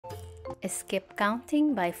Skip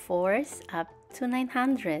counting by 4s up to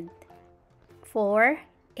 900. 4,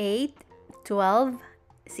 8, 12,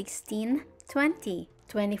 16, 20,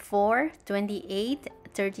 24, 28,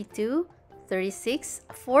 32, 36,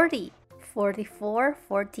 40, 44,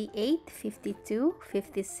 48, 52,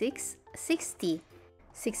 56, 60,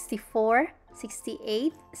 64,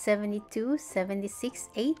 68, 72, 76,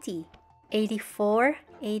 80, 84,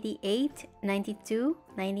 88, 92,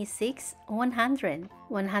 96, 100,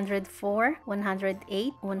 104,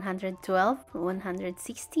 108, 112,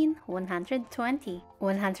 116, 120,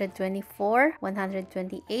 124,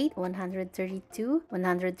 128, 132,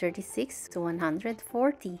 136,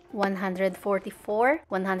 140, 144,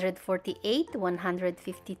 148,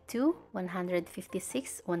 152,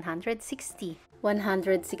 156, 160,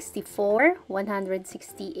 164,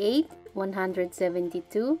 168,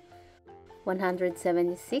 172,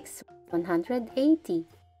 176, 180,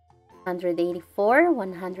 184,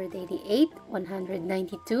 188,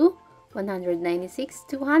 192, 196,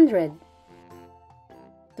 200,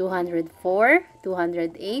 204,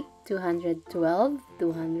 208, 212,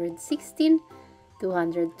 216,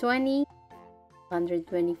 220,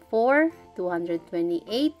 224,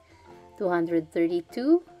 228,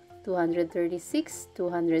 232, 236,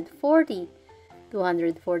 240,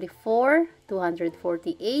 244,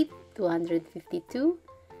 248, 252,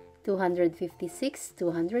 256,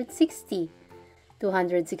 260,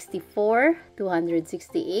 264,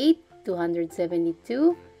 268,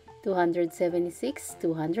 272, 276,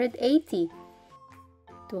 280,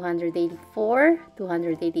 284,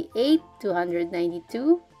 288,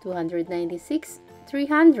 292, 296,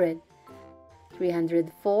 300,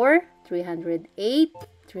 304, 308,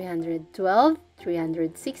 312,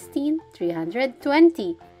 316,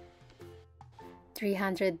 320,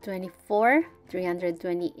 324,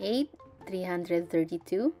 328,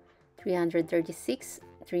 332, 336,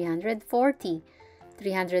 340,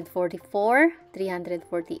 344,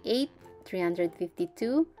 348,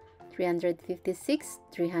 352, 356,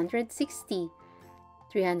 360,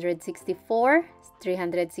 364,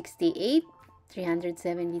 368,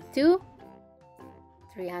 372,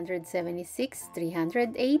 376,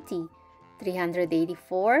 380,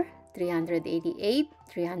 384, 388,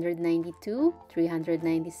 392,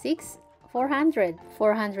 396, 400,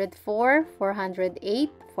 404,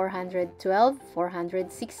 408, 412,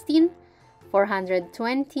 416,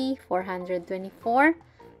 420, 424,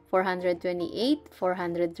 428,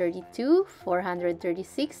 432,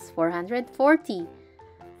 436, 440,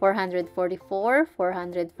 444,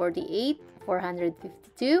 448,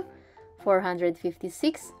 452,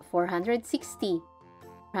 456, 460,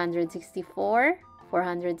 464,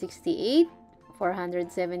 468,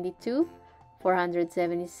 472,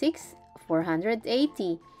 476,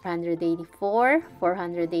 480, 484,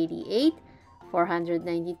 488,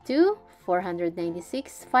 492,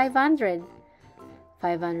 496, 500,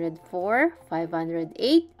 504,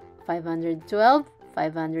 508, 512,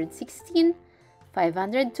 516,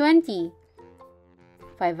 520,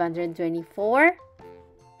 524,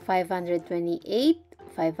 528,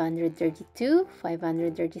 532,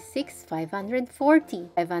 536, 540,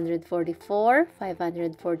 544,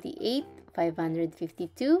 548,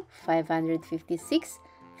 552, 556,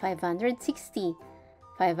 560,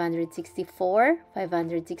 564,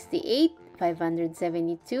 568,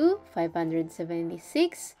 572,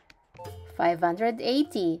 576,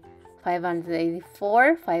 580,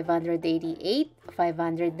 584, 588,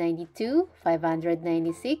 592,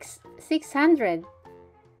 596, 600,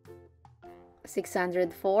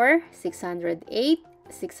 604, 608,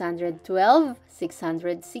 612,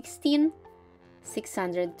 616,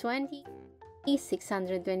 620,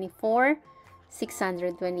 624,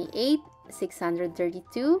 628,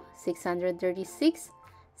 632, 636,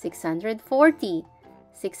 640,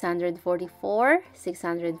 644,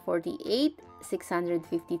 648,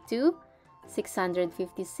 652,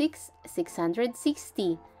 656,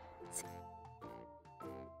 660,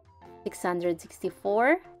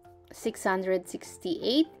 664,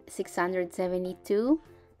 668, 672,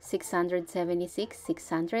 676,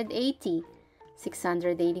 680,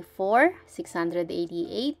 684,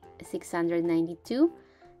 688, 692,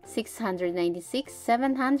 696,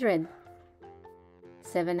 700,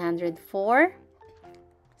 704,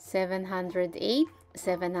 708,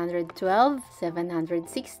 712,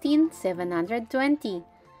 716, 720,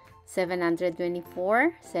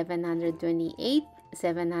 724, 728,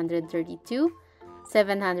 732,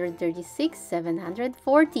 736,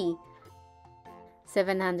 740,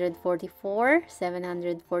 744,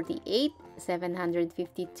 748,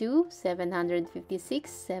 752, 756,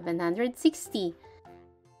 760,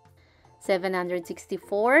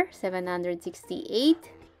 764,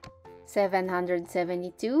 768,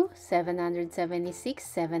 772, 776,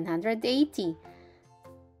 780,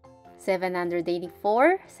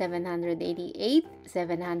 784, 788,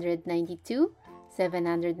 792,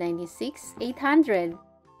 796, 800,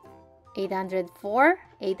 804,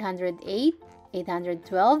 808,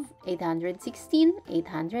 812, 816,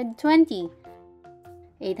 820,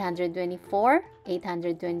 824,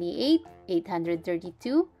 828,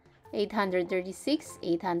 832, 836,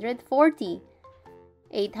 840,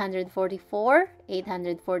 844,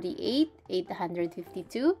 848,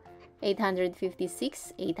 852,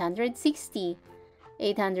 856, 860,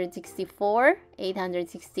 864,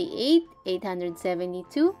 868,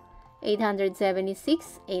 872,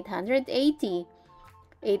 876, 880,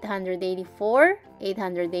 884,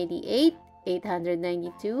 888,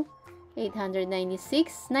 892,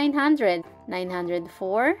 896, 900,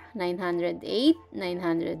 904, 908,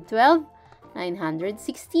 912,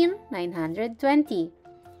 916, 920,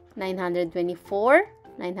 924,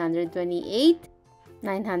 928,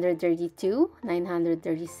 932,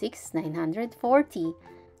 936, 940,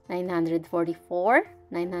 944,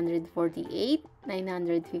 948,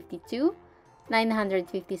 952,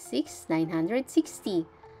 956, 960,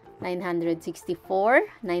 964,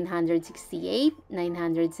 968,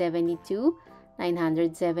 972,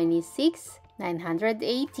 976,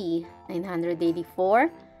 980,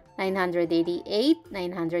 984, 988,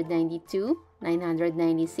 992,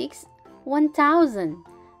 996, 1000.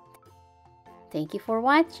 Thank you for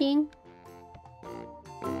watching.